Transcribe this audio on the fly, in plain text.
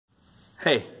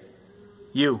Hey,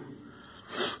 you.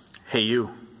 Hey,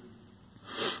 you.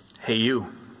 Hey, you.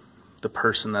 The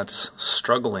person that's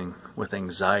struggling with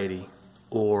anxiety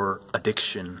or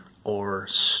addiction or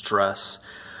stress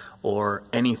or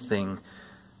anything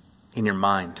in your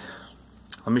mind.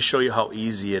 Let me show you how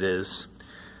easy it is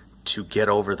to get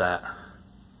over that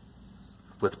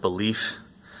with belief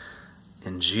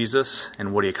in Jesus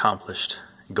and what he accomplished.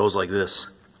 It goes like this.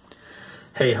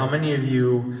 Hey, how many of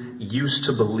you used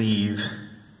to believe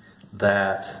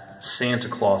that Santa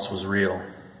Claus was real?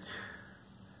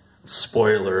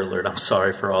 Spoiler alert, I'm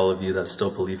sorry for all of you that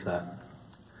still believe that.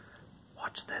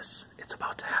 Watch this, it's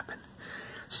about to happen.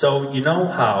 So you know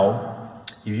how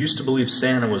you used to believe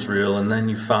Santa was real, and then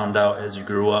you found out as you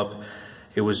grew up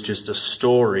it was just a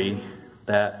story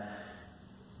that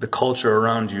the culture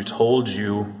around you told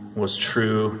you was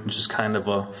true, just kind of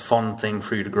a fun thing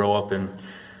for you to grow up in.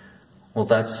 Well,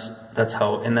 that's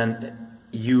how, and then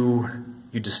you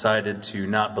decided to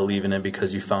not believe in it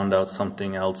because you found out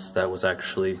something else that was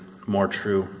actually more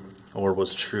true, or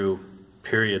was true,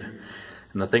 period.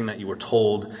 And the thing that you were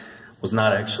told was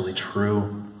not actually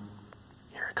true.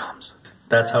 Here it comes.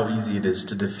 That's how easy it is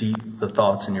to defeat the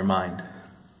thoughts in your mind.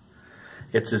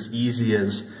 It's as easy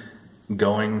as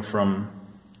going from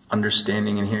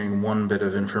understanding and hearing one bit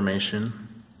of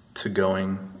information to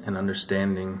going and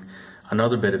understanding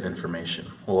another bit of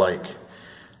information, like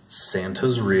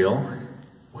Santa's real.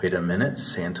 Wait a minute,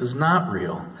 Santa's not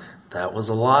real. That was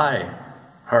a lie.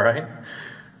 All right?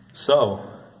 So,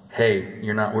 hey,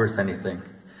 you're not worth anything.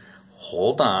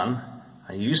 Hold on.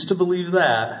 I used to believe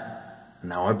that.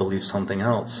 Now I believe something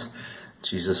else.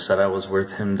 Jesus said I was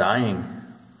worth him dying.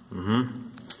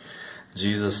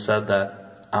 Jesus said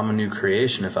that I'm a new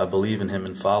creation if I believe in him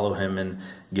and follow him and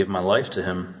give my life to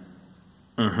him.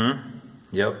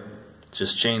 Yep.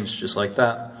 Just changed, just like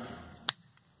that.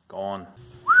 Gone.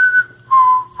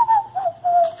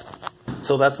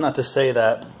 So that's not to say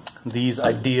that these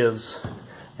ideas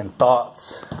and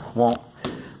thoughts won't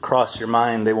cross your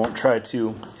mind. They won't try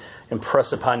to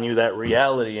impress upon you that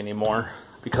reality anymore,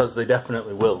 because they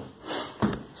definitely will.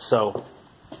 So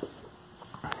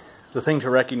the thing to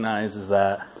recognize is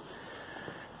that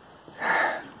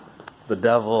the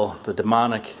devil, the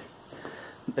demonic,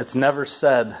 it's never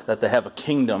said that they have a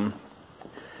kingdom.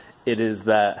 It is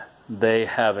that they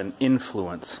have an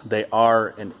influence. They are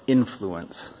an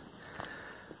influence.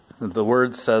 The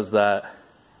word says that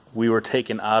we were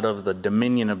taken out of the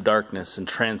dominion of darkness and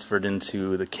transferred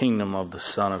into the kingdom of the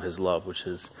Son of his love, which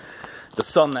is the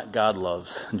Son that God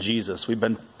loves, Jesus. We've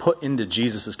been put into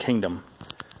Jesus' kingdom.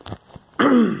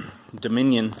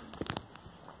 Dominion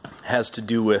has to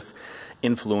do with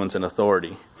influence and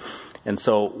authority. And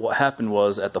so what happened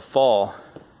was, at the fall,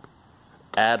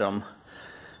 Adam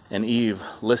and Eve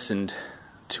listened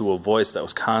to a voice that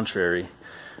was contrary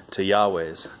to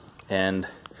Yahweh's and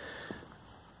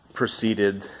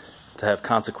proceeded to have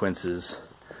consequences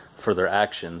for their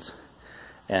actions.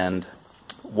 And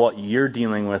what you're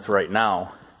dealing with right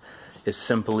now is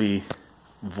simply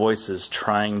voices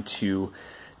trying to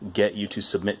get you to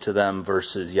submit to them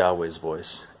versus Yahweh's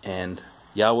voice. And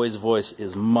Yahweh's voice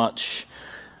is much,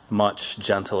 much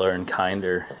gentler and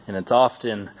kinder, and it's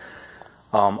often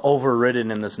overridden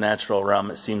in this natural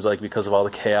realm, it seems like, because of all the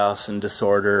chaos and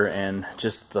disorder and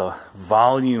just the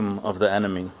volume of the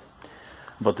enemy.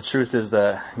 But the truth is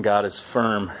that God is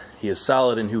firm, he is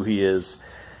solid in who he is,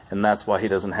 and that's why he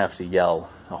doesn't have to yell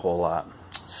a whole lot.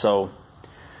 So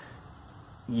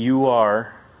you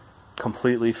are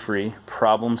completely free,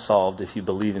 problem solved, if you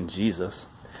believe in Jesus.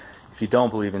 If you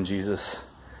don't believe in Jesus,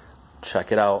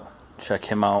 check it out, check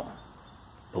him out,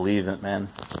 believe it, man.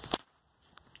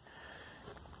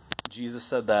 Jesus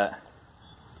said that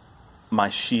my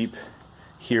sheep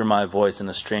hear my voice, and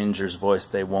a stranger's voice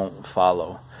they won't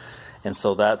follow. And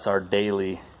so that's our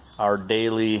daily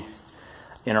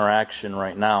interaction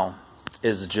right now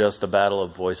is just a battle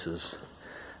of voices.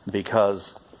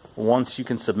 Because once you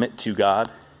can submit to God,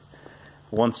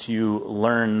 once you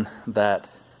learn that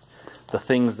the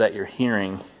things that you're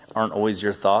hearing aren't always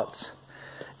your thoughts,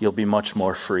 you'll be much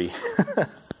more free.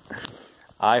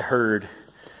 I heard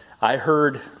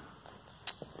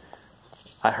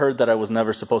that I was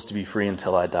never supposed to be free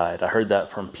until I died. I heard that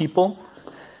from people,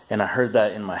 and I heard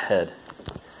that in my head.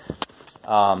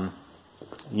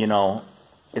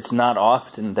 It's not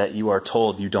often that you are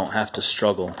told you don't have to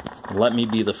struggle. Let me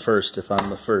be the first if I'm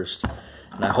the first,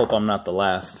 and I hope I'm not the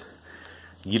last.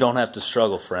 You don't have to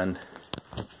struggle, friend.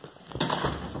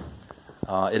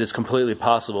 It is completely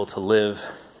possible to live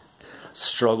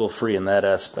struggle-free in that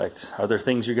aspect. Are there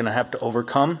things you're going to have to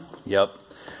overcome? Yep.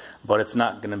 But it's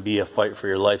not going to be a fight for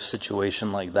your life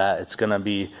situation like that. It's going to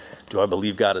be, do I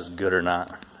believe God is good or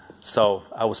not? So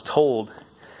I was told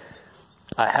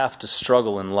I have to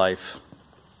struggle in life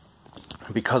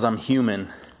because I'm human,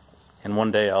 and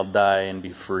one day I'll die and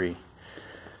be free.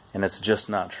 And it's just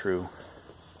not true.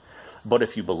 But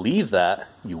if you believe that,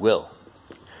 you will.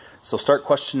 So start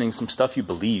questioning some stuff you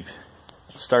believe.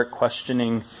 Start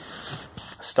questioning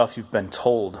stuff you've been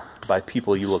told by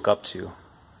people you look up to.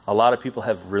 A lot of people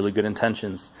have really good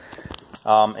intentions.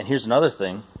 And here's another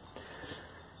thing.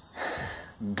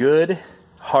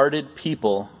 Good-hearted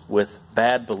people with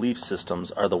bad belief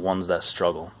systems are the ones that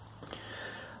struggle.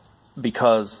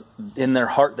 Because in their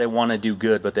heart they want to do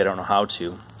good, but they don't know how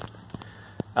to.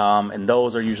 And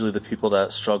those are usually the people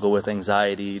that struggle with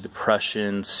anxiety,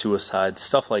 depression, suicide,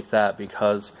 stuff like that,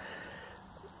 because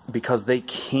they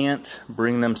can't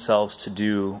bring themselves to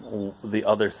do the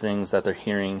other things that they're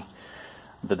hearing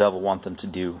the devil want them to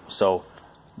do. So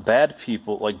bad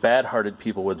people, like bad-hearted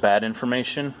people with bad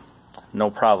information,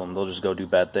 no problem. They'll just go do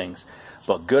bad things.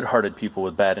 But good-hearted people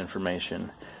with bad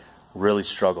information really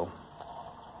struggle.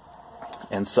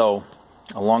 And so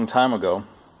a long time ago,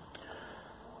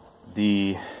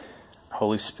 the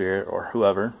Holy Spirit or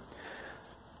whoever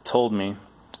told me,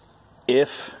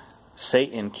 if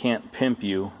Satan can't pimp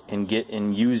you and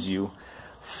use you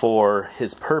for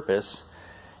his purpose,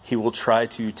 he will try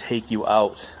to take you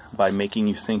out by making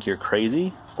you think you're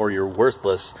crazy or you're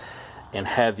worthless and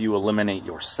have you eliminate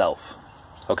yourself.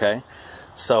 Okay?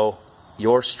 So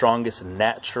your strongest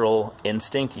natural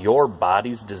instinct, your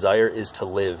body's desire is to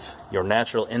live. Your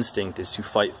natural instinct is to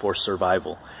fight for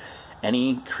survival.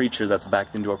 Any creature that's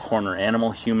backed into a corner,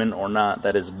 animal, human, or not,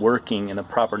 that is working in a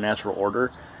proper natural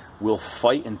order will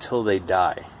fight until they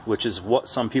die, which is what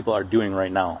some people are doing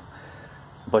right now.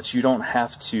 But you don't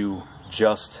have to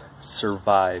just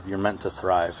survive. You're meant to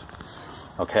thrive.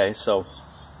 Okay? So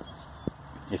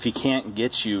if he can't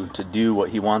get you to do what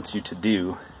he wants you to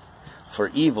do for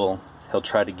evil, he'll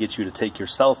try to get you to take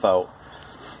yourself out.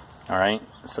 All right?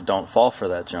 So don't fall for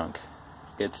that junk.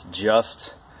 It's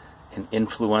just an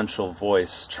influential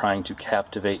voice trying to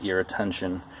captivate your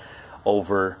attention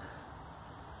over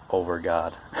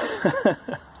God.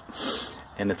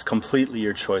 And it's completely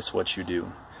your choice what you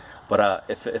do. But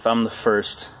if I'm the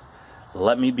first,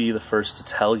 let me be the first to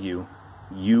tell you,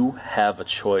 you have a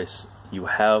choice. You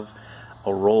have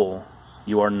a role.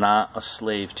 You are not a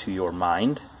slave to your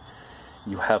mind.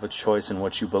 You have a choice in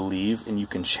what you believe, and you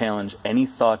can challenge any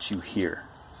thought you hear.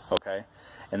 Okay?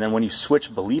 And then when you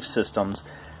switch belief systems,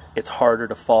 it's harder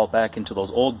to fall back into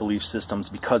those old belief systems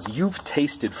because you've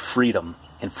tasted freedom,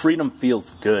 and freedom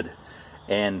feels good.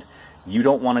 And you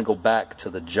don't want to go back to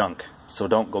the junk, so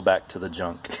don't go back to the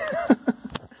junk.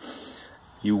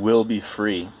 You will be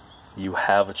free. You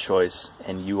have a choice,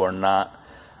 and you are not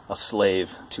a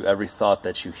slave to every thought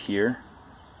that you hear.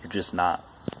 You're just not.